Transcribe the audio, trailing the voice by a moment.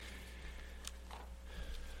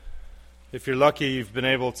If you're lucky, you've been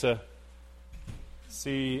able to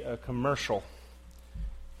see a commercial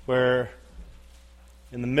where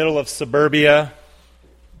in the middle of suburbia,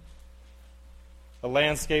 a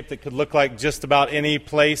landscape that could look like just about any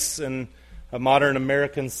place in a modern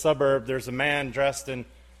American suburb, there's a man dressed in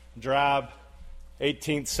drab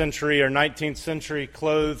 18th century or 19th century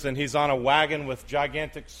clothes, and he's on a wagon with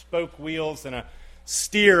gigantic spoke wheels, and a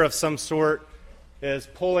steer of some sort is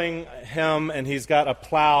pulling him, and he's got a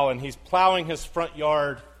plow, and he's plowing his front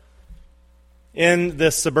yard in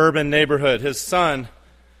this suburban neighborhood. His son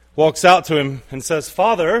walks out to him and says,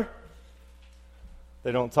 "Father,"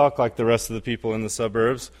 they don't talk like the rest of the people in the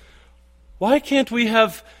suburbs, "why can't we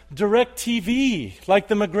have direct TV like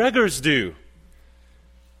the McGregors do?"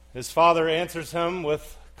 His father answers him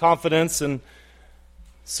with confidence and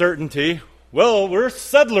certainty, "Well, we're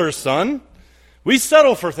settlers, son. We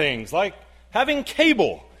settle for things like having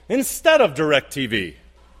cable instead of direct TV."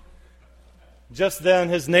 Just then,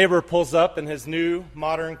 his neighbor pulls up in his new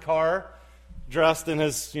modern car, dressed in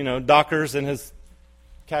his, Dockers and his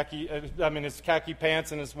khaki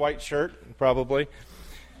pants and his white shirt, probably.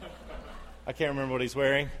 I can't remember what he's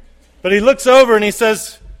wearing. But he looks over and he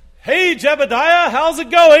says, "Hey, Jebediah, how's it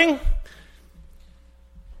going?"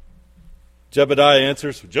 Jebediah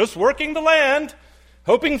answers, "Just working the land,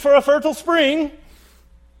 hoping for a fertile spring."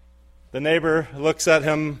 The neighbor looks at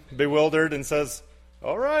him bewildered and says,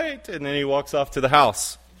 "All right," and then he walks off to the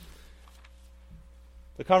house.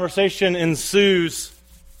 The conversation ensues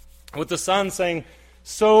with the son saying,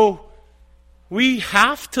 "So we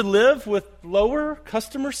have to live with lower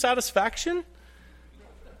customer satisfaction?"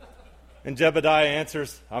 And Jebediah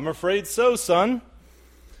answers, "I'm afraid so, son.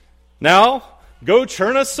 Now, go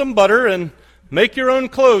churn us some butter and make your own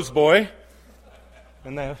clothes, boy."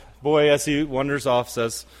 And the boy, as he wanders off,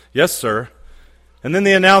 says, "Yes, sir." And then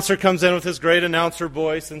the announcer comes in with his great announcer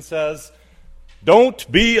voice and says,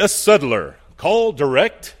 "Don't be a settler. Call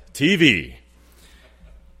Direct TV."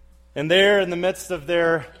 And there, in the midst of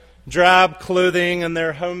their drab clothing and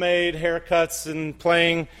their homemade haircuts and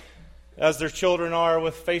playing as their children are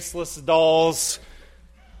with faceless dolls,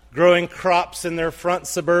 growing crops in their front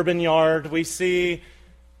suburban yard, we see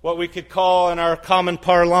what we could call in our common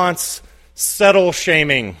parlance settle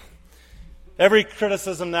shaming. Every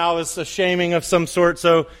criticism now is a shaming of some sort,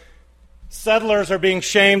 so settlers are being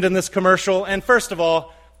shamed in this commercial. And first of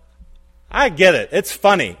all, I get it. It's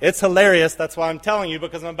funny. It's hilarious. That's why I'm telling you,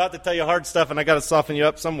 because I'm about to tell you hard stuff and I got to soften you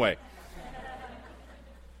up some way.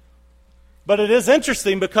 But it is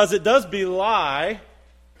interesting because it does belie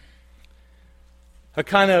a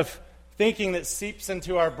kind of thinking that seeps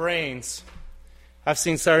into our brains. I've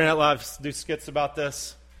seen Saturday Night Live do skits about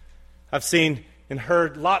this. I've seen and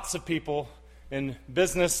heard lots of people in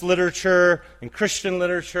business literature, in Christian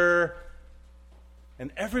literature,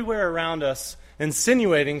 and everywhere around us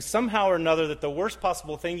insinuating somehow or another that the worst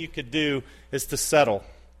possible thing you could do is to settle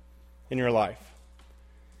in your life.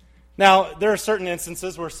 Now, there are certain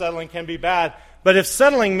instances where settling can be bad, but if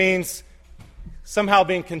settling means somehow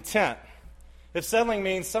being content, if settling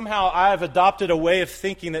means somehow I've adopted a way of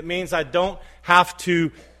thinking that means I don't have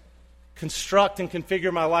to construct and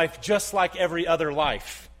configure my life just like every other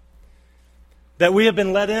life, that we have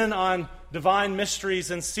been let in on divine mysteries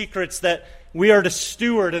and secrets that we are to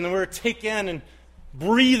steward and we're to take in and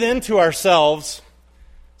breathe into ourselves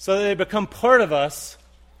so that they become part of us,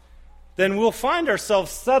 then we'll find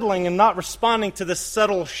ourselves settling and not responding to this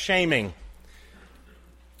settle shaming.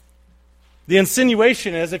 The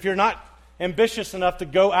insinuation is if you're not ambitious enough to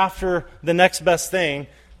go after the next best thing,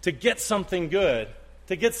 to get something good,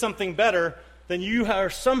 to get something better, then you are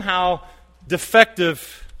somehow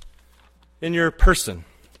defective in your person.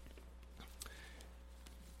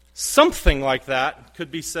 Something like that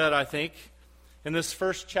could be said, I think, in this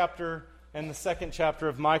first chapter and the second chapter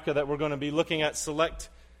of Micah that we're going to be looking at select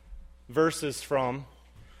verses from,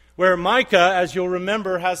 where Micah, as you'll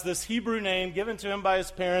remember, has this Hebrew name given to him by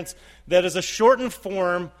his parents that is a shortened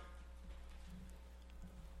form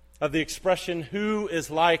of the expression, who is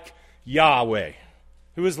like Yahweh,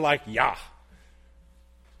 who is like Yah,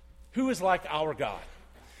 who is like our God.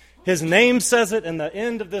 His name says it, and the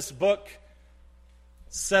end of this book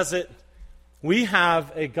says it. We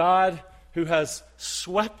have a God who has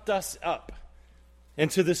swept us up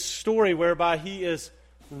into this story whereby He is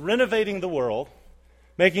renovating the world,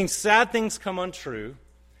 making sad things come untrue,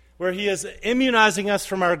 where He is immunizing us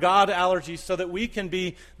from our God allergies so that we can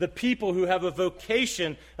be the people who have a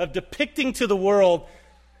vocation of depicting to the world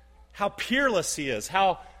how peerless He is,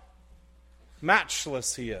 how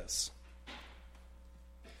matchless He is.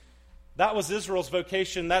 That was Israel's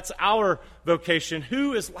vocation. That's our vocation.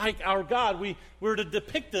 Who is like our God? We're to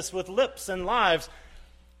depict this with lips and lives.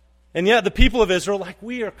 And yet the people of Israel, like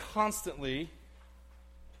we are constantly,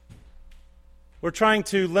 we're trying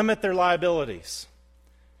to limit their liabilities.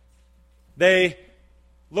 They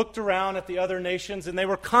looked around at the other nations and they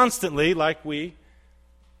were constantly, like we,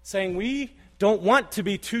 saying, we don't want to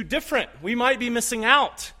be too different. We might be missing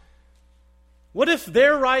out. What if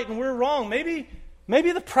they're right and we're wrong? Maybe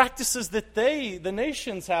the practices that the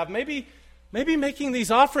nations have, maybe making these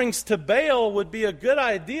offerings to Baal would be a good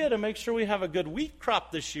idea to make sure we have a good wheat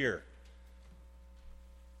crop this year.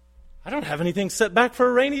 I don't have anything set back for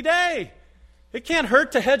a rainy day. It can't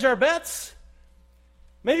hurt to hedge our bets.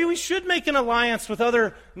 Maybe we should make an alliance with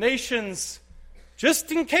other nations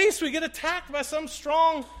just in case we get attacked by some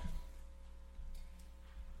strong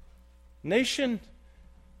nation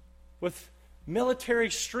with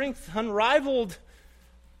military strength unrivaled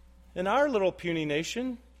in our little puny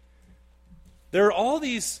nation. There are all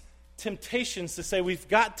these temptations to say we've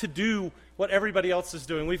got to do what everybody else is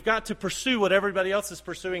doing. We've got to pursue what everybody else is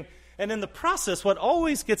pursuing. And in the process, what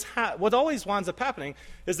always winds up happening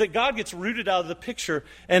is that God gets rooted out of the picture,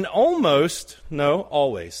 and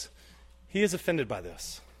always, He is offended by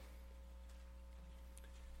this.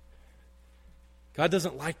 God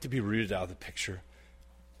doesn't like to be rooted out of the picture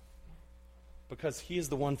because He is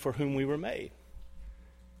the one for whom we were made.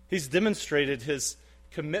 He's demonstrated His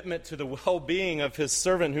commitment to the well-being of His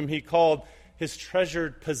servant whom He called His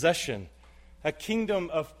treasured possession, a kingdom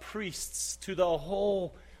of priests to the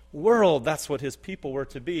whole world. That's what His people were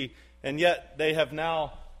to be. And yet they have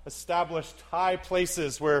now established high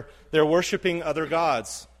places where they're worshiping other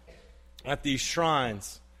gods at these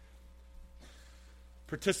shrines,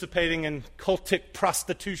 participating in cultic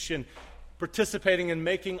prostitution, participating in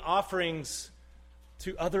making offerings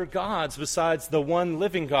to other gods besides the one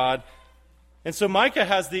living God. And so Micah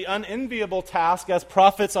has the unenviable task, as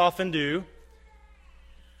prophets often do,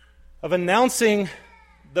 of announcing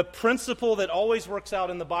the principle that always works out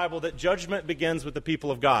in the Bible, that judgment begins with the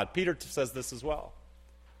people of God. Peter says this as well.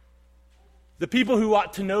 The people who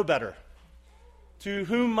ought to know better, to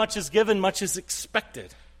whom much is given, much is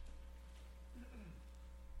expected.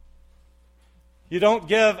 You don't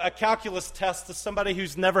give a calculus test to somebody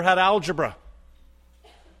who's never had algebra.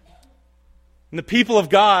 And the people of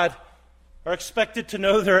God are expected to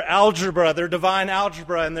know their algebra, their divine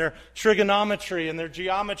algebra, and their trigonometry, and their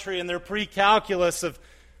geometry, and their pre-calculus of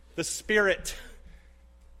the Spirit.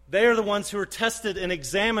 They are the ones who are tested and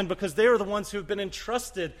examined because they are the ones who have been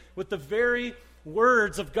entrusted with the very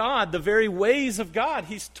words of God, the very ways of God.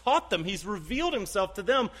 He's taught them. He's revealed Himself to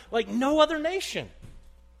them like no other nation.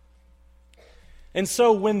 And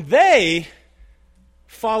so when they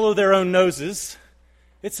follow their own noses,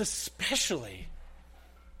 it's especially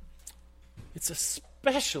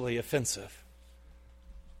offensive.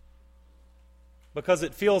 Because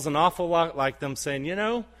it feels an awful lot like them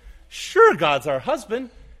saying, sure, God's our husband,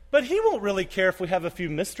 but He won't really care if we have a few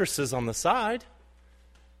mistresses on the side.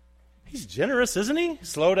 He's generous, isn't He?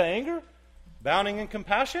 Slow to anger, abounding in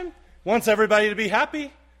compassion, wants everybody to be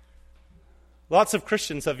happy. Lots of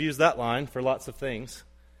Christians have used that line for lots of things.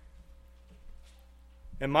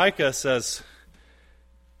 And Micah says,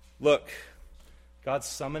 look, God's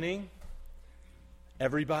summoning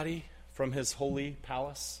everybody from His holy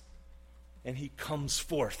palace, and He comes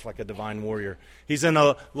forth like a divine warrior. He's in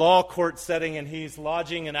a law court setting, and He's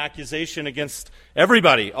lodging an accusation against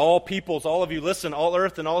everybody, all peoples, all of you, listen, all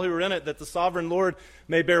earth and all who are in it, that the sovereign Lord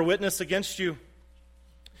may bear witness against you.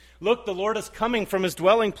 Look, the Lord is coming from His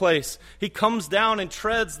dwelling place. He comes down and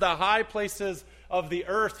treads the high places of the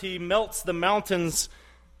earth. He melts the mountains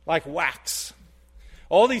like wax.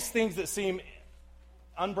 All these things that seem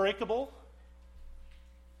unbreakable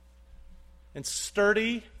and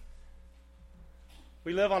sturdy.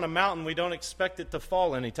 We live on a mountain. We don't expect it to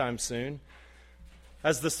fall anytime soon.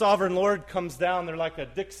 As the sovereign Lord comes down, they're like a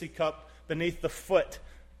Dixie cup beneath the foot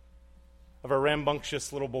of a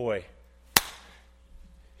rambunctious little boy.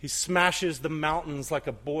 He smashes the mountains like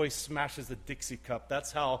a boy smashes a Dixie cup.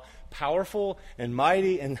 That's how powerful and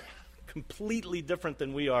mighty and completely different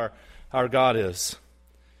than we are, our God is.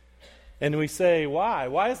 And we say, why?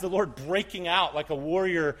 Why is the Lord breaking out like a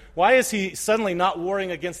warrior? Why is He suddenly not warring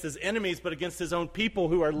against His enemies, but against His own people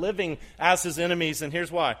who are living as His enemies? And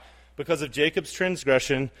here's why. Because of Jacob's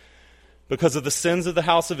transgression, because of the sins of the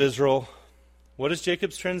house of Israel. What is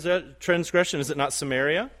Jacob's transgression? Is it not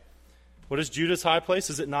Samaria? What is Judah's high place?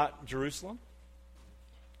 Is it not Jerusalem?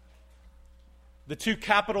 The two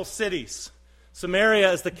capital cities.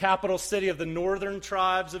 Samaria is the capital city of the northern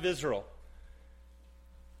tribes of Israel.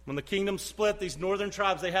 When the kingdom split, these northern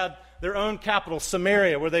tribes, they had their own capital,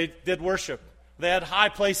 Samaria, where they did worship. They had high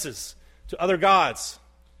places to other gods.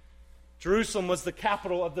 Jerusalem was the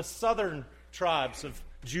capital of the southern tribes of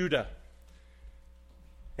Judah.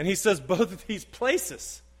 And he says both of these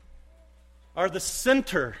places are the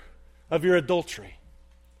center of your adultery.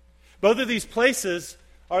 Both of these places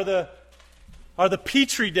are the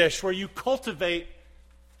petri dish where you cultivate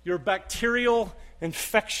your bacterial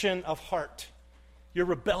infection of heart, your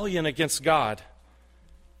rebellion against God.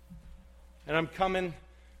 And I'm coming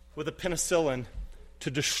with a penicillin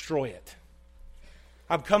to destroy it.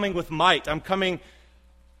 I'm coming with might.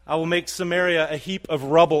 I will make Samaria a heap of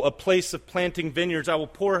rubble, a place of planting vineyards. I will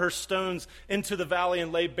pour her stones into the valley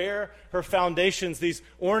and lay bare her foundations, these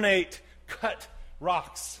ornate cut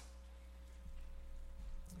rocks.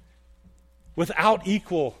 Without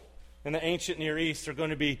equal in the ancient Near East are going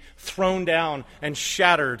to be thrown down and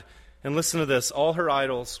shattered. And listen to this, all her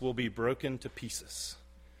idols will be broken to pieces.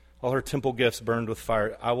 All her temple gifts burned with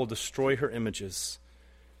fire. I will destroy her images.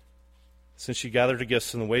 Since she gathered her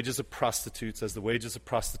gifts from the wages of prostitutes, as the wages of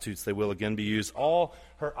prostitutes, they will again be used. All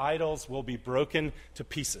her idols will be broken to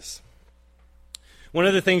pieces. One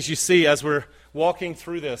of the things you see as we're walking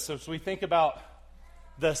through this, as we think about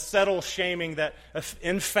the subtle shaming that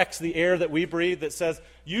infects the air that we breathe, that says,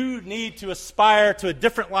 you need to aspire to a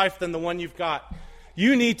different life than the one you've got.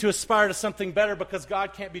 You need to aspire to something better because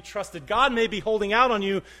God can't be trusted. God may be holding out on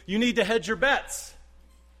you. You need to hedge your bets.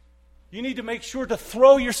 You need to make sure to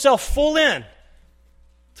throw yourself full in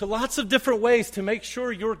to lots of different ways to make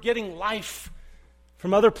sure you're getting life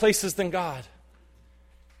from other places than God.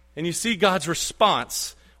 And you see God's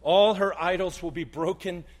response. All her idols will be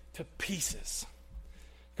broken to pieces.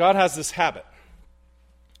 God has this habit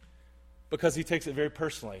because he takes it very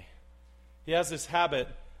personally. He has this habit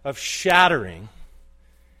of shattering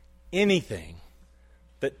anything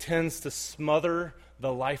that tends to smother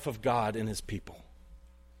the life of God in his people.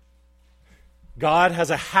 God has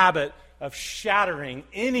a habit of shattering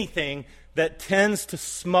anything that tends to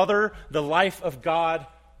smother the life of God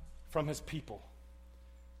from his people.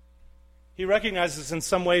 He recognizes in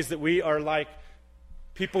some ways that we are like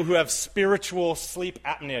people who have spiritual sleep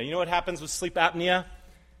apnea. You know what happens with sleep apnea?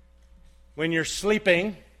 When you're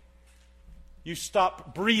sleeping, you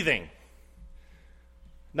stop breathing.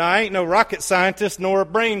 Now, I ain't no rocket scientist nor a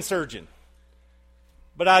brain surgeon,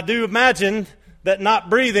 but I do imagine that not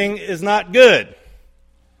breathing is not good.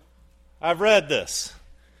 I've read this.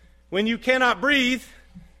 When you cannot breathe,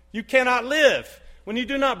 you cannot live. When you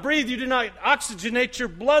do not breathe, you do not oxygenate your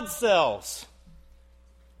blood cells.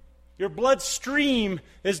 Your bloodstream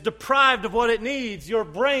is deprived of what it needs. Your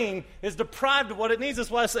brain is deprived of what it needs. That's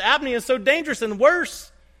why apnea is so dangerous. And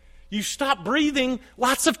worse, you stop breathing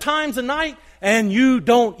lots of times a night and you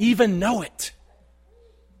don't even know it.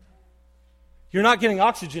 You're not getting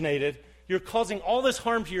oxygenated. You're causing all this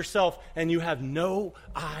harm to yourself and you have no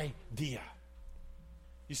idea.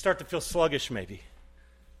 You start to feel sluggish maybe.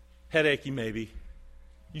 Headachy maybe.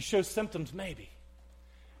 You show symptoms maybe.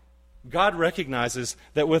 God recognizes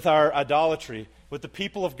that with our idolatry, with the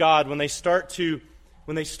people of God, when they start to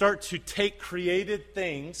take created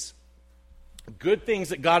things, good things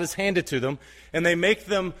that God has handed to them, and they make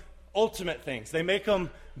them ultimate things. They make them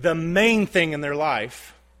the main thing in their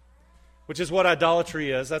life, which is what idolatry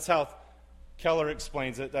is. That's how Keller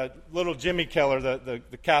explains it. Little Jimmy Keller, the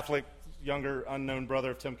Catholic, younger, unknown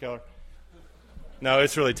brother of Tim Keller. No,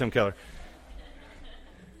 it's really Tim Keller.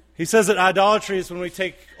 He says that idolatry is when we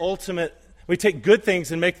take good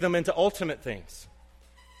things and make them into ultimate things.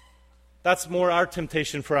 That's more our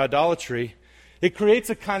temptation for idolatry. It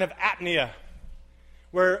creates a kind of apnea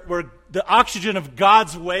where the oxygen of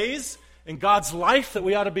God's ways and God's life that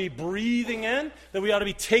we ought to be breathing in, that we ought to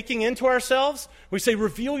be taking into ourselves. We say,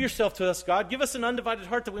 reveal yourself to us, God. Give us an undivided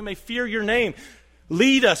heart that we may fear your name.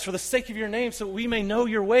 Lead us for the sake of your name so that we may know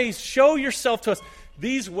your ways. Show yourself to us.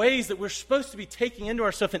 These ways that we're supposed to be taking into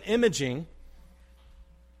ourselves and imaging,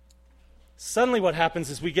 suddenly what happens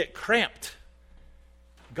is we get cramped.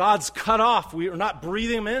 God's cut off. We are not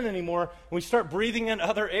breathing him in anymore. And we start breathing in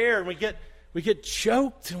other air and we get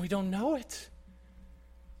choked and we don't know it.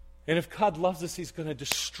 And if God loves us, he's going to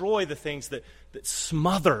destroy the things that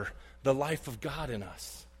smother the life of God in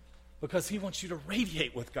us. Because he wants you to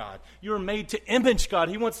radiate with God. You are made to image God.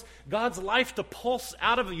 He wants God's life to pulse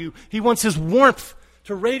out of you. He wants his warmth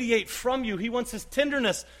to radiate from you. He wants his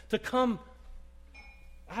tenderness to come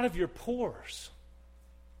out of your pores.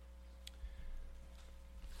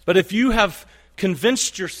 But if you have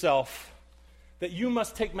convinced yourself that you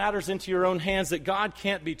must take matters into your own hands, that God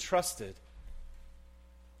can't be trusted,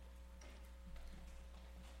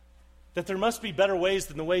 that there must be better ways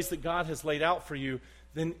than the ways that God has laid out for you,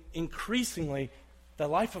 then increasingly the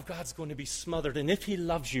life of God's going to be smothered. And if he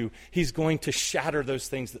loves you, he's going to shatter those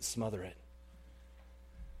things that smother it.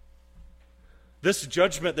 This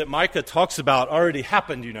judgment that Micah talks about already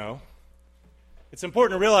happened, you know. It's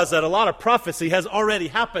important to realize that a lot of prophecy has already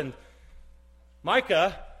happened.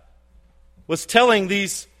 Micah was telling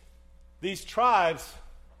these tribes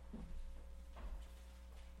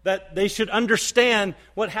that they should understand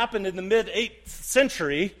what happened in the mid-8th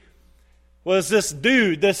century was this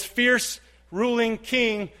dude, this fierce ruling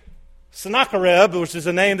king, Sennacherib, which is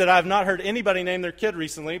a name that I've not heard anybody name their kid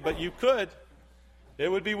recently, but you could.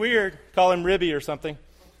 It would be weird. Call him Ribby or something.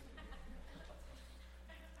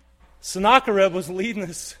 Sennacherib was leading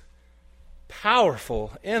this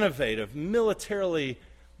powerful, innovative, militarily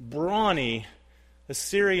brawny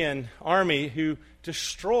Assyrian army who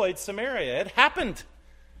destroyed Samaria. It happened.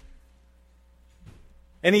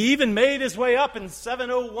 And he even made his way up in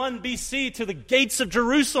 701 BC to the gates of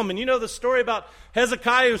Jerusalem. And you know the story about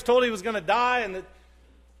Hezekiah who was told he was going to die and that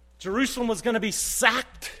Jerusalem was going to be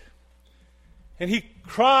sacked. And he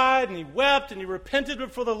cried and he wept and he repented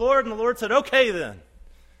before the Lord. And the Lord said, okay then,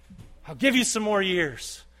 I'll give you some more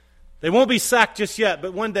years. They won't be sacked just yet,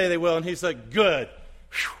 but one day they will. And he's like, good.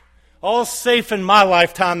 Whew. All safe in my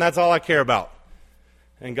lifetime, that's all I care about.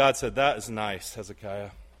 And God said, that is nice, Hezekiah.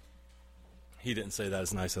 He didn't say that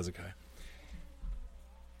is nice, Hezekiah.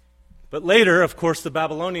 But later, of course, the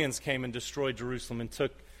Babylonians came and destroyed Jerusalem and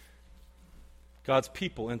took God's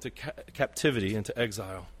people into captivity, into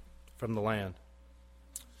exile from the land.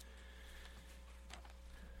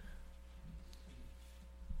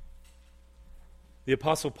 The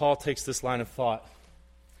Apostle Paul takes this line of thought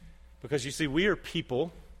because, you see, we are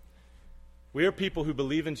people who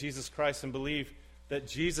believe in Jesus Christ and believe that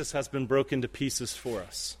Jesus has been broken to pieces for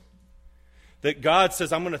us. That God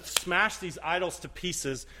says, I'm going to smash these idols to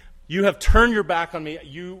pieces. You have turned your back on me.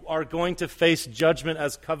 You are going to face judgment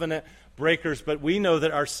as covenant breakers. But we know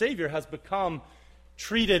that our Savior has become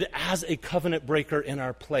treated as a covenant breaker in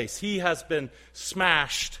our place. He has been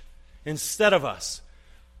smashed instead of us.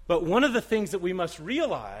 But one of the things that we must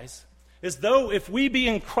realize is, though if we be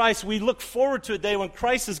in Christ, we look forward to a day when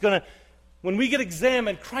Christ is going to, when we get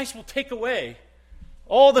examined, Christ will take away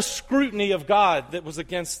all the scrutiny of God that was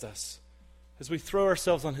against us. As we throw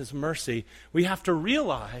ourselves on his mercy, we have to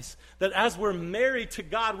realize that as we're married to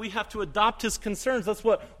God, we have to adopt his concerns. That's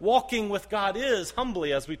what walking with God is,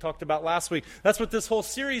 humbly, as we talked about last week. That's what this whole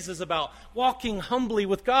series is about, walking humbly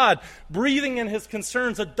with God, breathing in his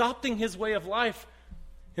concerns, adopting his way of life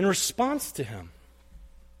in response to him.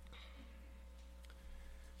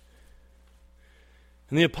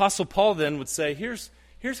 And the Apostle Paul then would say, here's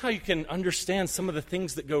how you can understand some of the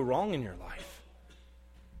things that go wrong in your life.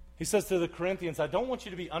 He says to the Corinthians, I don't want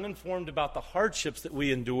you to be uninformed about the hardships that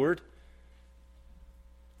we endured.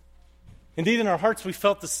 Indeed, in our hearts we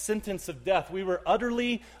felt the sentence of death. We were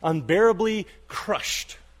utterly, unbearably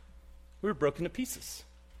crushed. We were broken to pieces.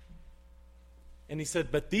 And he said,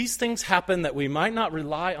 but these things happen that we might not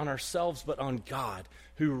rely on ourselves, but on God,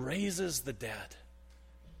 who raises the dead.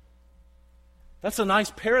 That's a nice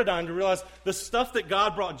paradigm to realize the stuff that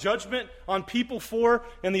God brought judgment on people for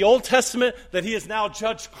in the Old Testament that he has now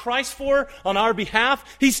judged Christ for on our behalf,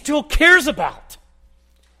 he still cares about.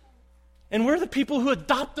 And we're the people who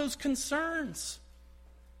adopt those concerns.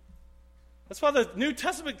 That's why the New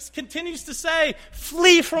Testament continues to say,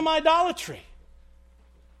 flee from idolatry.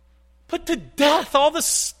 Put to death all the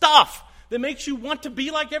stuff that makes you want to be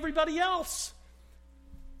like everybody else.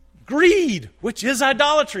 Greed, which is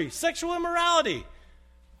idolatry, sexual immorality,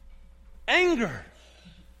 anger,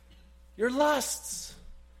 your lusts.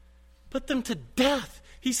 Put them to death.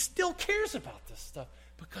 He still cares about this stuff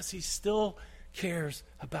because he still cares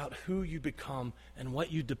about who you become and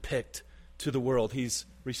what you depict to the world. He's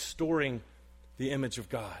restoring the image of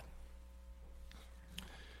God.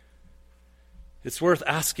 It's worth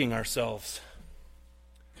asking ourselves.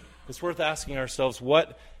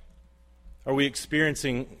 What are we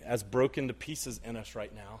experiencing as broken to pieces in us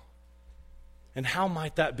right now? And how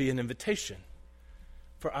might that be an invitation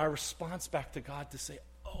for our response back to God to say,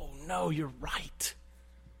 oh no, you're right.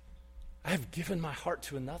 I have given my heart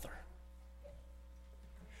to another.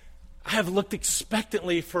 I have looked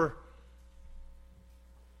expectantly for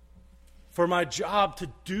my job to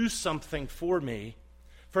do something for me,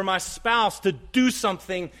 for my spouse to do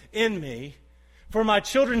something in me, for my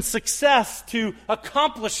children's success to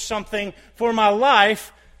accomplish something for my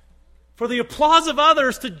life, for the applause of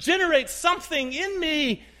others to generate something in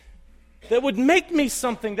me that would make me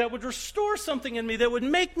something, that would restore something in me, that would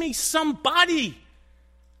make me somebody.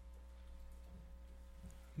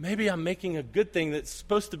 Maybe I'm making a good thing that's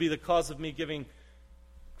supposed to be the cause of me giving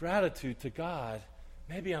gratitude to God,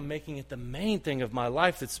 maybe I'm making it the main thing of my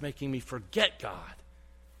life that's making me forget God.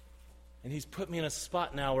 And He's put me in a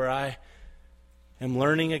spot now where I am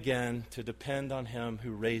learning again to depend on Him who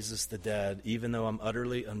raises the dead, even though I'm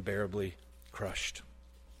utterly, unbearably crushed.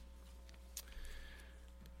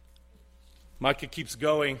 Micah keeps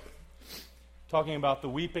going, talking about the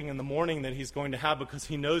weeping and the mourning that he's going to have because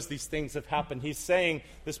he knows these things have happened. He's saying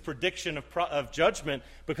this prediction of judgment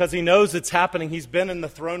because he knows it's happening. He's been in the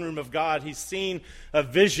throne room of God. He's seen a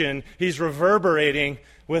vision. He's reverberating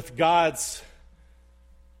with God's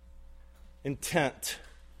intent.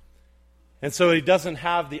 And so he doesn't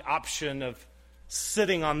have the option of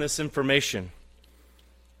sitting on this information.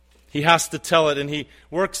 He has to tell it, and he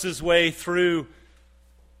works his way through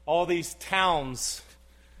all these towns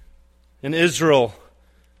in Israel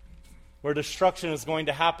where destruction is going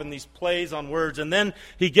to happen, these plays on words. And then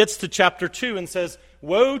he gets to chapter 2 and says,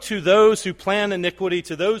 "Woe to those who plan iniquity,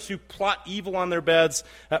 to those who plot evil on their beds.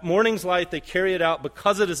 At morning's light they carry it out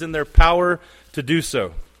because it is in their power to do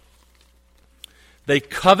so. They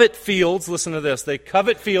covet fields." Listen to this. They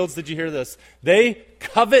covet fields. Did you hear this? They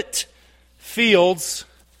covet fields.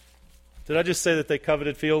 Did I just say that they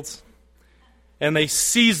coveted fields? And they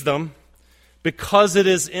seize them because it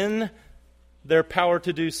is in their power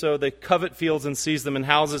to do so. They covet fields and seize them in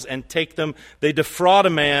houses and take them. They defraud a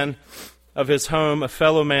man of his home, a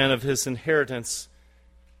fellow man of his inheritance.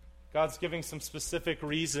 God's giving some specific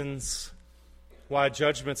reasons why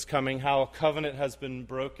judgment's coming, how a covenant has been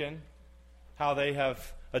broken, how they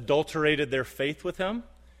have adulterated their faith with Him.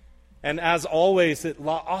 And as always, it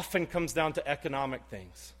often comes down to economic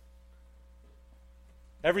things.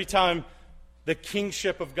 Every time the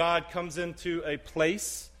kingship of God comes into a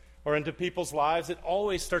place or into people's lives, it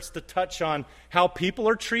always starts to touch on how people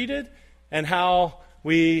are treated and how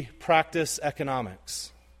we practice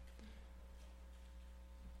economics.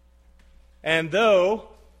 And though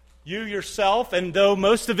you yourself, and though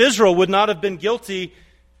most of Israel would not have been guilty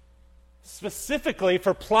specifically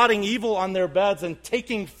for plotting evil on their beds and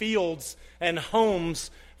taking fields and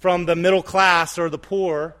homes from the middle class or the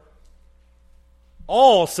poor,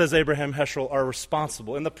 all, says Abraham Heschel, are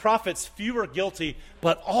responsible. In the prophets, few are guilty,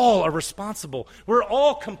 but all are responsible. We're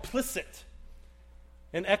all complicit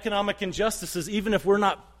in economic injustices, even if we're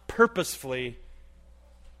not purposefully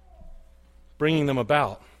bringing them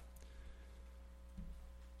about.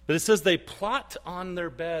 But it says they plot on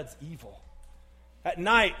their beds evil. At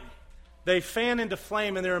night, they fan into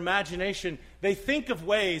flame in their imagination. They think of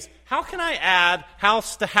ways, how can I add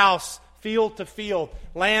house to house, field to field,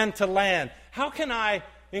 land to land? How can I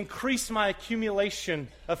increase my accumulation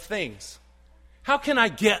of things? How can I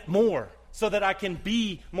get more so that I can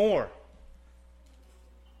be more?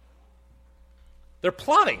 They're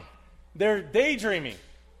plotting. They're daydreaming.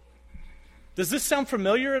 Does this sound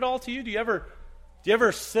familiar at all to you? Do you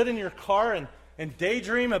ever sit in your car and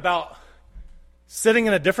daydream about sitting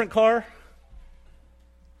in a different car?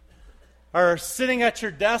 Or sitting at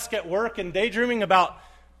your desk at work and daydreaming about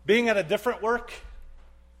being at a different work?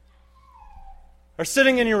 Or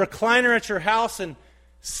sitting in your recliner at your house and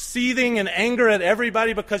seething in anger at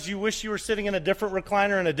everybody because you wish you were sitting in a different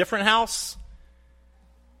recliner in a different house?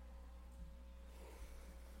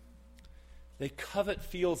 They covet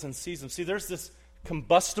fields and seize them. See, there's this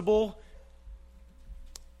combustible,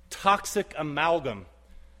 toxic amalgam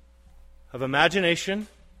of imagination,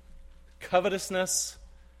 covetousness,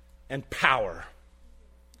 and power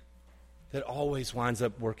that always winds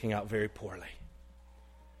up working out very poorly.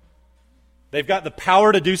 They've got the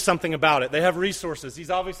power to do something about it. They have resources. He's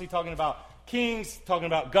obviously talking about kings, talking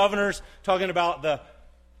about governors, talking about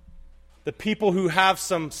the people who have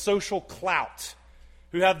some social clout,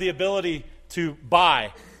 who have the ability to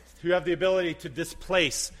buy, who have the ability to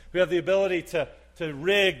displace, who have the ability to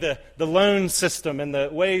rig the loan system and the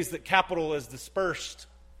ways that capital is dispersed.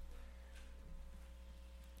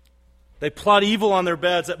 They plot evil on their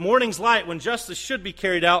beds. At morning's light, when justice should be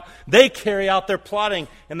carried out, they carry out their plotting,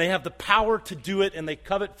 and they have the power to do it, and they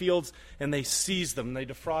covet fields, and they seize them. They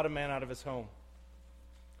defraud a man out of his home.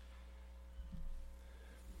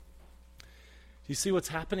 Do you see what's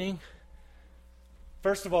happening?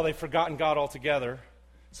 First of all, they've forgotten God altogether,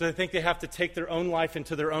 so they think they have to take their own life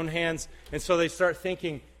into their own hands, and so they start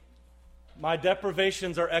thinking, my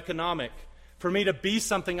deprivations are economic. For me to be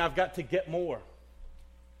something, I've got to get more.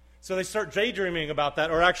 So they start daydreaming about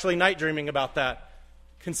that, or actually night dreaming about that,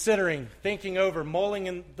 considering, thinking over, mulling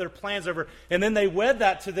in their plans over, and then they wed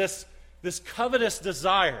that to this covetous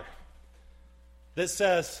desire that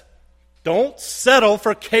says, don't settle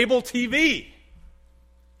for cable TV.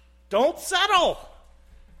 Don't settle.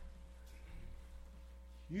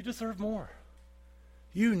 You deserve more.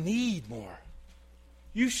 You need more.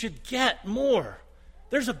 You should get more.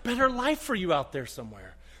 There's a better life for you out there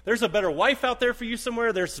somewhere. There's a better wife out there for you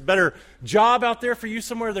somewhere. There's a better job out there for you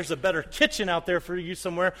somewhere. There's a better kitchen out there for you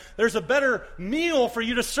somewhere. There's a better meal for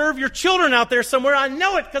you to serve your children out there somewhere. I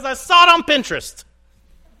know it because I saw it on Pinterest.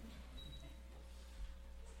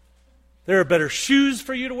 There are better shoes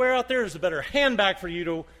for you to wear out there. There's a better handbag for you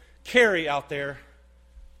to carry out there.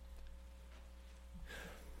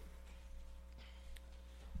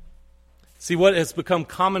 See, what has become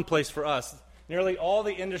commonplace for us, nearly all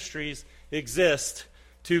the industries exist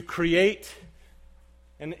to create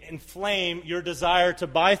and inflame your desire to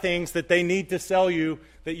buy things that they need to sell you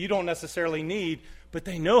that you don't necessarily need, but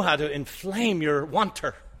they know how to inflame your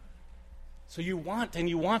wanter. So you want and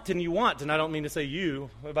you want and you want. And I don't mean to say you.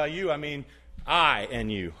 By you, I mean I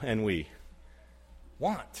and you and we.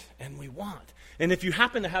 Want and we want. And if you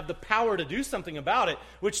happen to have the power to do something about it,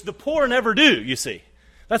 which the poor never do, you see.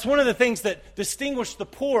 That's one of the things that distinguish the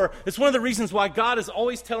poor. It's one of the reasons why God is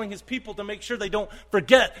always telling his people to make sure they don't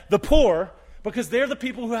forget the poor, because they're the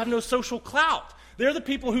people who have no social clout. They're the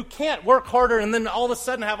people who can't work harder and then all of a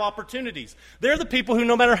sudden have opportunities. They're the people who,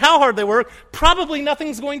 no matter how hard they work, probably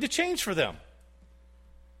nothing's going to change for them.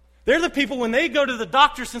 They're the people, when they go to the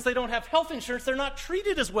doctor, since they don't have health insurance, they're not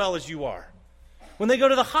treated as well as you are. When they go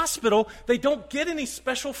to the hospital, they don't get any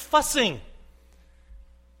special fussing.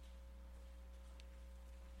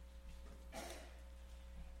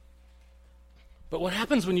 But what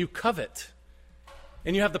happens when you covet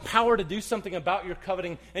and you have the power to do something about your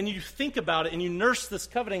coveting and you think about it and you nurse this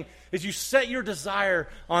coveting is you set your desire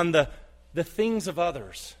on the things of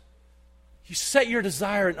others. You set your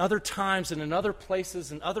desire in other times and in other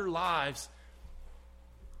places and other lives,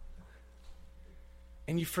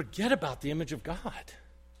 and you forget about the image of God.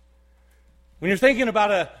 When you're thinking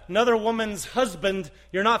about another woman's husband,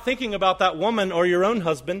 you're not thinking about that woman or your own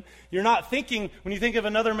husband. You're not thinking, when you think of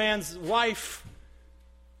another man's wife,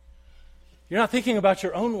 you're not thinking about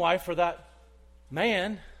your own wife or that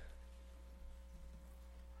man.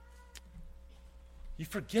 You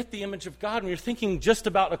forget the image of God. When you're thinking just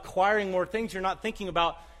about acquiring more things, you're not thinking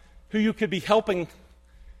about who you could be helping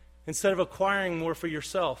instead of acquiring more for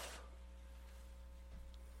yourself.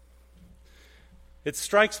 It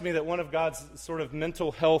strikes me that one of God's sort of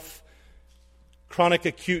mental health, chronic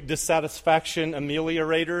acute dissatisfaction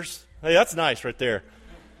ameliorators. Hey, that's nice right there.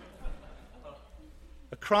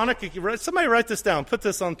 Somebody write this down. Put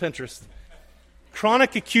this on Pinterest.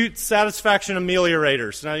 Chronic acute satisfaction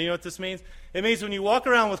ameliorators. Now, you know what this means? It means when you walk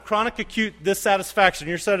around with chronic acute dissatisfaction,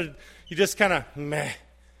 you just kind of, meh.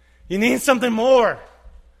 You need something more.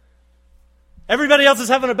 Everybody else is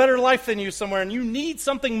having a better life than you somewhere, and you need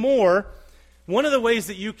something more. One of the ways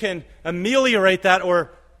that you can ameliorate that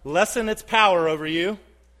or lessen its power over you,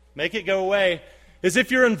 make it go away, is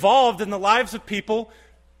if you're involved in the lives of people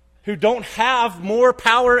who don't have more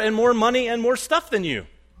power and more money and more stuff than you.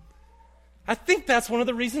 I think that's one of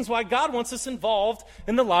the reasons why God wants us involved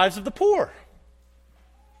in the lives of the poor.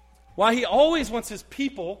 Why he always wants his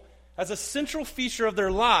people, as a central feature of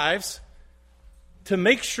their lives, to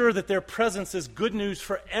make sure that their presence is good news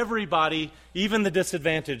for everybody, even the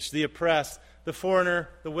disadvantaged, the oppressed, the foreigner,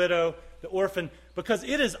 the widow, the orphan, because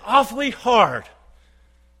it is awfully hard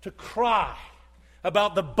to cry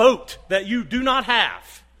about the boat that you do not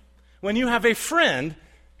have when you have a friend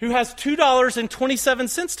who has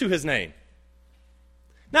 $2.27 to his name.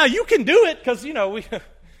 Now, you can do it because,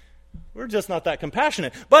 we're just not that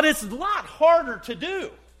compassionate. But it's a lot harder to do.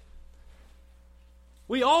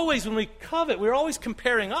 When we covet, we're always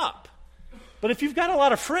comparing up. But if you've got a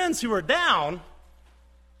lot of friends who are down,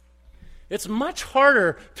 it's much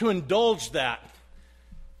harder to indulge that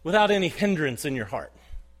without any hindrance in your heart.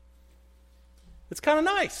 It's kind of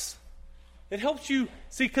nice. It helps you,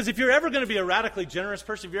 see, because if you're ever going to be a radically generous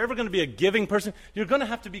person, if you're ever going to be a giving person, you're going to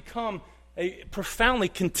have to become a profoundly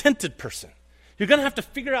contented person. You're going to have to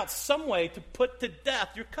figure out some way to put to death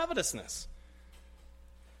your covetousness,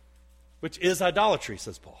 which is idolatry,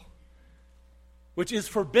 says Paul, which is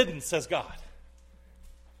forbidden, says God.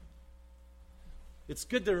 It's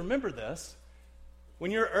good to remember this.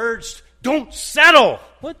 When you're urged, don't settle.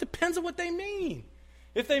 Well, it depends on what they mean.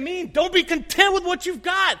 If they mean, don't be content with what you've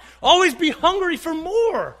got. Always be hungry for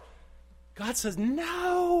more. God says,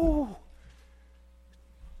 no.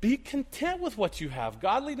 Be content with what you have.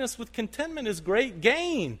 Godliness with contentment is great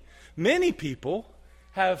gain. Many people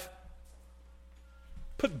have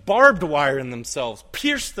put barbed wire in themselves,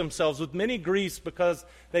 pierced themselves with many griefs because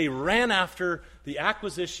they ran after the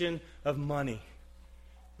acquisition of money.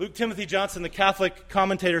 Luke Timothy Johnson, the Catholic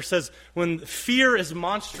commentator, says, when fear is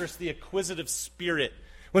monstrous, the acquisitive spirit.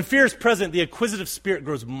 When fear is present, the acquisitive spirit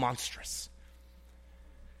grows monstrous.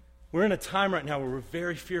 We're in a time right now where we're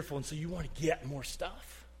very fearful, and so you want to get more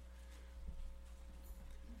stuff.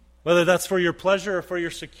 Whether that's for your pleasure or for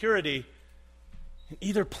your security, in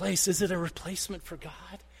either place, is it a replacement for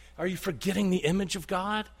God? Are you forgetting the image of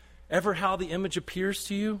God? Ever how the image appears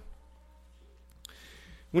to you?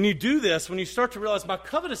 When you do this, when you start to realize my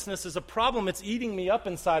covetousness is a problem, it's eating me up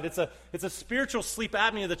inside. It's a spiritual sleep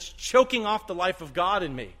apnea that's choking off the life of God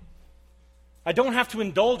in me. I don't have to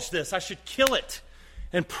indulge this. I should kill it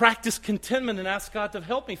and practice contentment and ask God to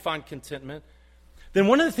help me find contentment. Then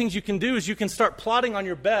one of the things you can do is you can start plotting on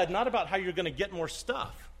your bed, not about how you're going to get more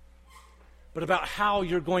stuff, but about how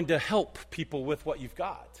you're going to help people with what you've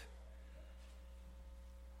got.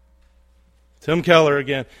 Tim Keller,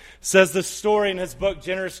 again, says this story in his book,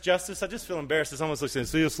 Generous Justice. I just feel embarrassed. It's almost like saying,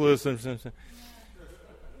 C.S. Lewis.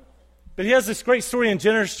 But he has this great story in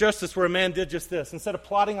Generous Justice where a man did just this. Instead of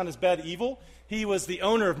plotting on his bed evil, he was the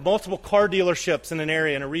owner of multiple car dealerships in an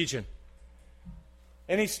area, in a region.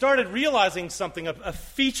 And he started realizing something, a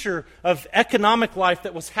feature of economic life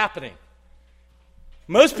that was happening.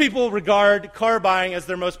 Most people regard car buying as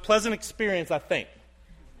their most pleasant experience, I think.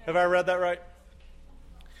 Have I read that right?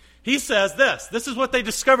 He says this is what they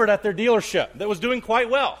discovered at their dealership that was doing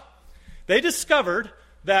quite well. They discovered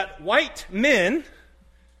that white men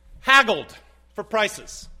haggled for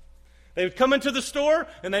prices. They would come into the store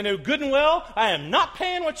and they knew good and well, I am not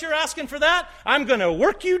paying what you're asking for that. I'm going to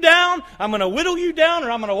work you down, I'm going to whittle you down,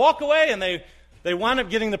 or I'm going to walk away. And they wind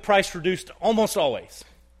up getting the price reduced almost always.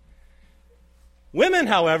 Women,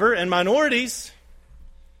 however, and minorities,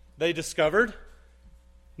 they discovered,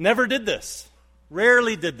 never did this.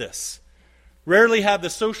 Rarely did this. Rarely had the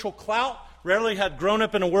social clout. Rarely had grown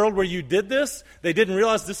up in a world where you did this. They didn't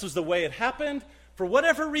realize this was the way it happened. For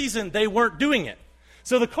whatever reason, they weren't doing it.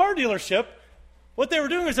 So the car dealership, what they were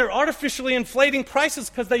doing is they're artificially inflating prices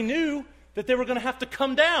because they knew that they were going to have to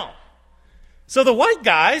come down. So the white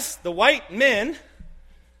guys, the white men,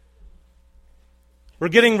 were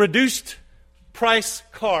getting reduced price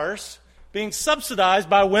cars being subsidized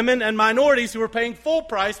by women and minorities who were paying full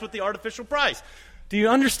price with the artificial price. Do you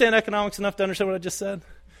understand economics enough to understand what I just said?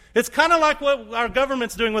 It's kind of like what our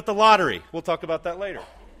government's doing with the lottery. We'll talk about that later.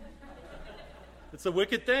 It's a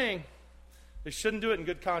wicked thing. They shouldn't do it in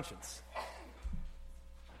good conscience.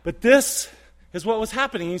 But this is what was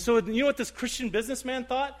happening. And so you know what this Christian businessman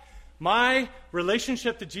thought? My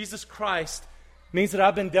relationship to Jesus Christ means that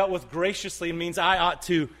I've been dealt with graciously. It means I ought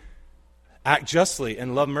to act justly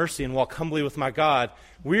and love mercy and walk humbly with my God.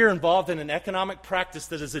 We are involved in an economic practice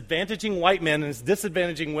that is advantaging white men and is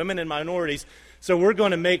disadvantaging women and minorities. So we're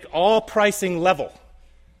going to make all pricing level.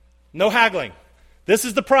 No haggling. This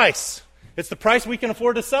is the price. It's the price we can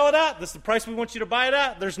afford to sell it at. This is the price we want you to buy it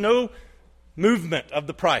at. There's no movement of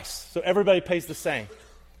the price. So everybody pays the same.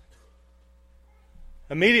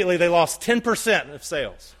 Immediately they lost 10% of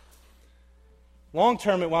sales. Long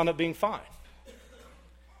term, it wound up being fine.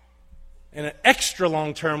 And an extra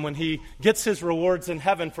long term, when he gets his rewards in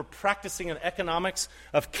heaven for practicing an economics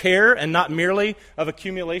of care and not merely of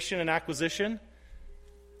accumulation and acquisition,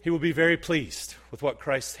 he will be very pleased with what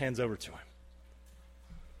Christ hands over to him.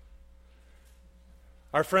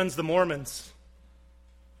 Our friends, the Mormons.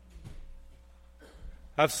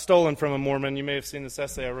 I've stolen from a Mormon. You may have seen this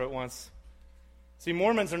essay I wrote once. See,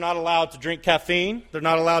 Mormons are not allowed to drink caffeine. They're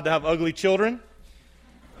not allowed to have ugly children.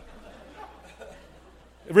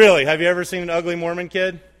 Really, have you ever seen an ugly Mormon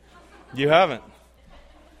kid? You haven't.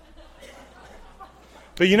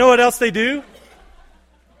 But you know what else they do?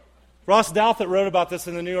 Ross Douthat wrote about this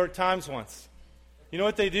in the New York Times once. You know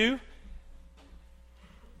what they do?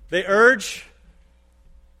 They urge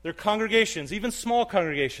their congregations, even small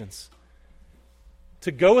congregations,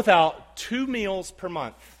 to go without 2 meals per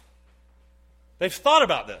month. They've thought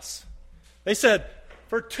about this. They said,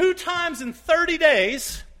 for 2 times in 30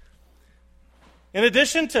 days, in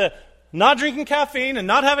addition to not drinking caffeine and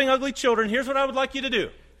not having ugly children, here's what I would like you to do.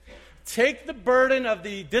 Take the burden of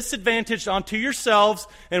the disadvantaged onto yourselves,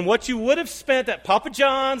 and what you would have spent at Papa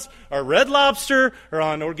John's or Red Lobster or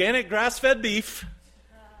on organic grass-fed beef,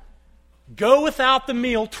 go without the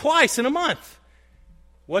meal twice in a month.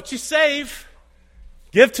 What you save,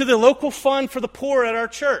 give to the local fund for the poor at our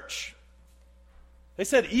church. They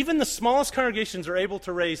said even the smallest congregations are able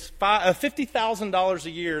to raise $50,000 a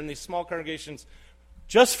year in these small congregations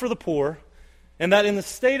just for the poor, and that in the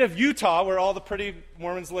state of Utah, where all the pretty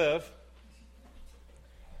Mormons live,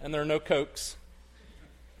 and there are no Cokes,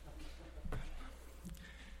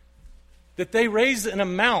 that they raise an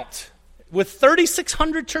amount with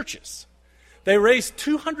 3,600 churches. They raise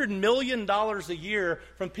 $200 million a year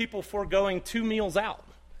from people foregoing 2 meals out.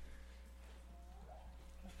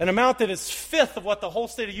 An amount that is fifth of what the whole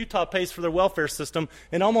state of Utah pays for their welfare system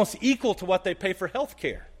and almost equal to what they pay for health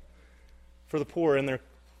care for the poor in their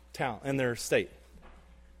town, in their state.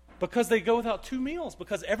 Because they go without 2 meals,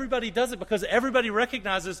 because everybody does it, because everybody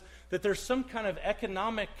recognizes that there's some kind of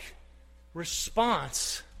economic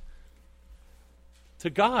response to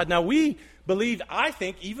God. Now, we believe, I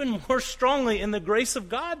think, even more strongly in the grace of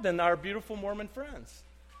God than our beautiful Mormon friends.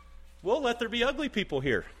 We'll let there be ugly people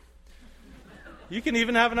here. You can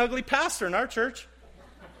even have an ugly pastor in our church.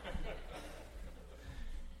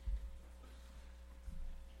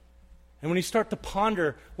 And when you start to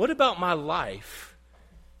ponder, what about my life?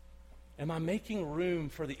 Am I making room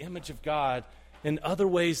for the image of God in other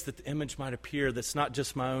ways that the image might appear that's not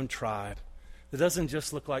just my own tribe, that doesn't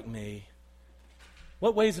just look like me?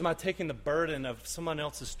 What ways am I taking the burden of someone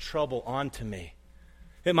else's trouble onto me?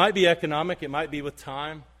 It might be economic. It might be with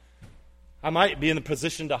time. I might be in the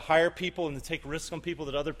position to hire people and to take risks on people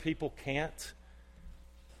that other people can't.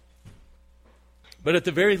 But at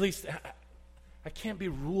the very least, I can't be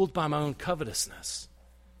ruled by my own covetousness.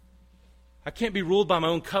 I can't be ruled by my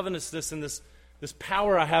own covetousness and this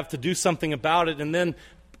power I have to do something about it, and then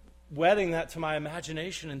wedding that to my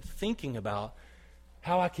imagination and thinking about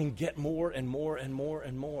how I can get more and more and more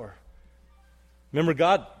and more. Remember,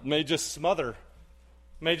 God may just shatter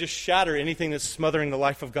anything that's smothering the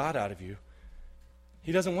life of God out of you.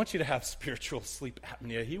 He doesn't want you to have spiritual sleep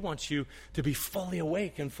apnea. He wants you to be fully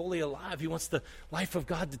awake and fully alive. He wants the life of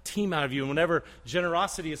God to teem out of you. And whenever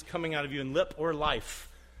generosity is coming out of you in lip or life,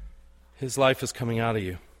 His life is coming out of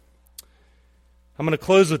you. I'm going to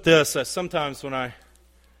close with this. Sometimes when I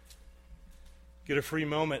get a free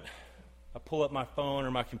moment, I pull up my phone or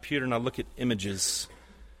my computer and I look at images.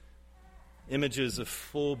 Images of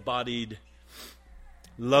full-bodied,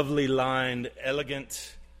 lovely lined,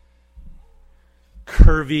 elegant,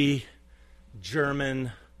 curvy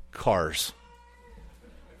German cars.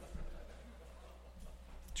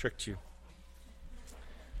 Tricked you.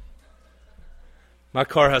 My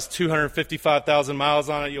car has 255,000 miles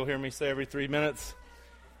on it, you'll hear me say every 3 minutes.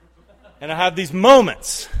 And I have these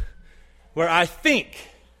moments where I think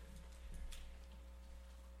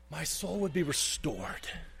my soul would be restored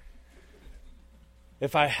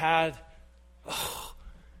if I had,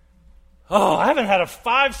 I haven't had a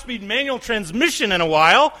 5-speed manual transmission in a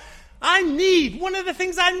while. One of the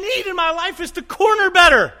things I need in my life is to corner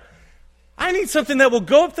better. I need something that will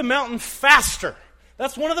go up the mountain faster.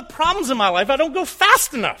 That's one of the problems in my life. I don't go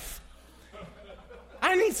fast enough.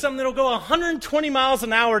 I need something that will go 120 miles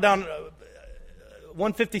an hour down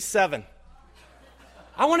 157.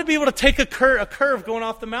 I want to be able to take a curve going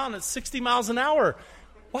off the mountain at 60 miles an hour.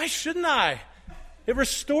 Why shouldn't I? It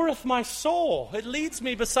restoreth my soul. It leads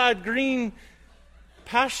me beside green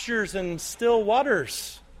pastures and still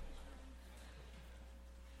waters.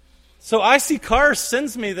 So Icy Cars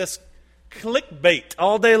sends me this clickbait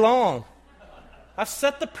all day long. I've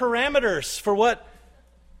set the parameters for what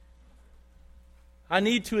I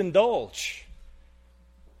need to indulge.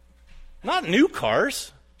 Not new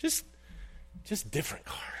cars, just different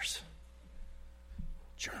cars.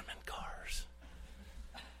 German cars.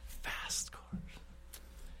 Fast cars.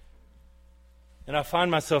 And I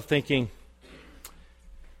find myself thinking,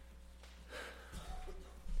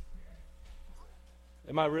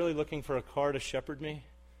 am I really looking for a car to shepherd me?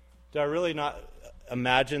 Do I really not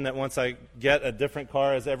imagine that once I get a different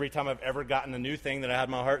car, as every time I've ever gotten a new thing that I had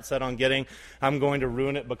my heart set on getting, I'm going to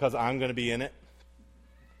ruin it because I'm going to be in it?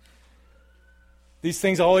 These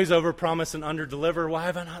things always overpromise and underdeliver. Why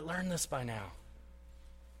have I not learned this by now?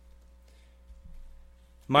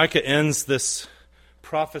 Micah ends this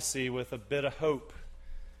prophecy with a bit of hope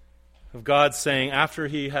of God saying, after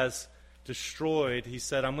He has destroyed, He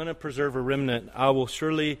said, I'm going to preserve a remnant. I will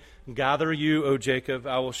surely gather you, O Jacob.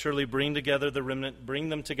 I will surely bring together the remnant, bring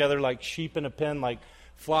them together like sheep in a pen, like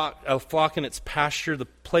a flock in its pasture. The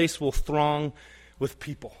place will throng with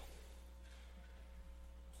people.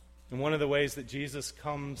 And one of the ways that Jesus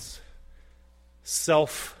comes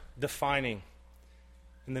self-defining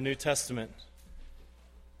in the New Testament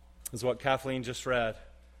is what Kathleen just read,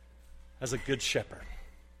 as a good shepherd.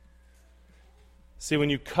 See, when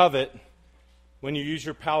you covet, when you use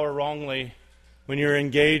your power wrongly, when you're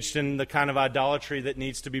engaged in the kind of idolatry that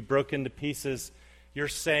needs to be broken to pieces, you're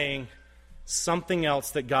saying something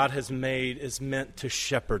else that God has made is meant to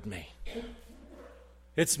shepherd me.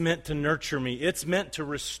 It's meant to nurture me. It's meant to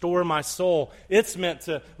restore my soul. It's meant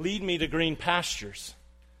to lead me to green pastures,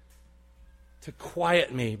 to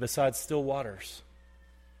quiet me beside still waters.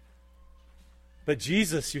 But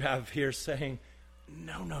Jesus, you have here saying,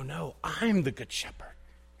 no, I'm the good shepherd.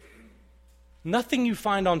 Nothing you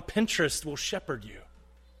find on Pinterest will shepherd you.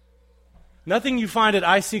 Nothing you find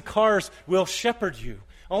at IC Cars will shepherd you.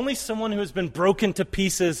 Only someone who has been broken to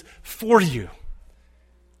pieces for you,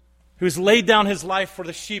 who's laid down his life for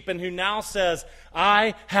the sheep and who now says,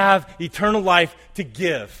 I have eternal life to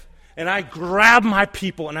give. And I grab my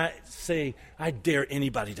people and I say, I dare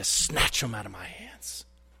anybody to snatch them out of my hands.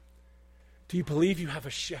 Do you believe you have a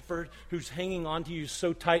shepherd who's hanging on to you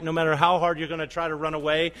so tight, no matter how hard you're going to try to run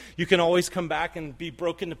away, you can always come back and be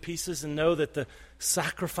broken to pieces and know that the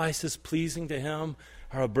sacrifices pleasing to him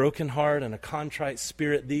are a broken heart and a contrite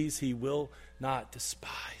spirit. These he will not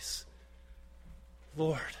despise.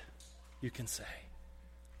 Lord, you can say,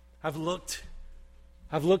 I've looked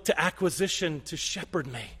to acquisition to shepherd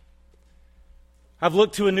me. I've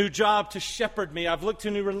looked to a new job to shepherd me. I've looked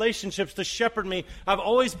to new relationships to shepherd me. I've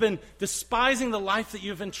always been despising the life that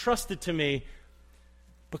you've entrusted to me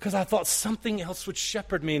because I thought something else would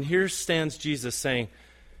shepherd me. And here stands Jesus saying,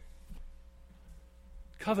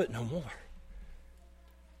 covet no more.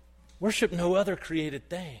 Worship no other created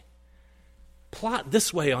thing. Plot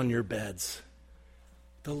this way on your beds.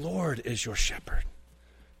 The Lord is your shepherd.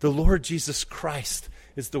 The Lord Jesus Christ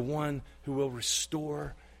is the one who will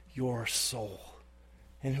restore your soul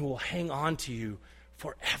and who will hang on to you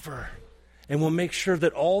forever and will make sure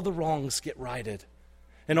that all the wrongs get righted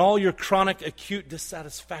and all your chronic acute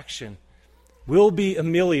dissatisfaction will be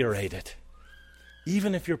ameliorated,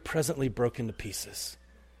 even if you're presently broken to pieces.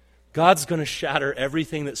 God's going to shatter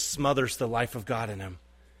everything that smothers the life of God in him.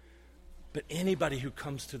 But anybody who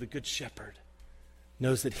comes to the Good Shepherd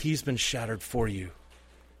knows that he's been shattered for you,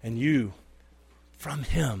 and you, from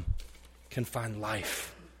him, can find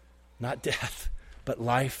life, not death, but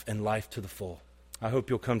life and life to the full. I hope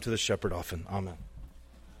you'll come to the shepherd often. Amen.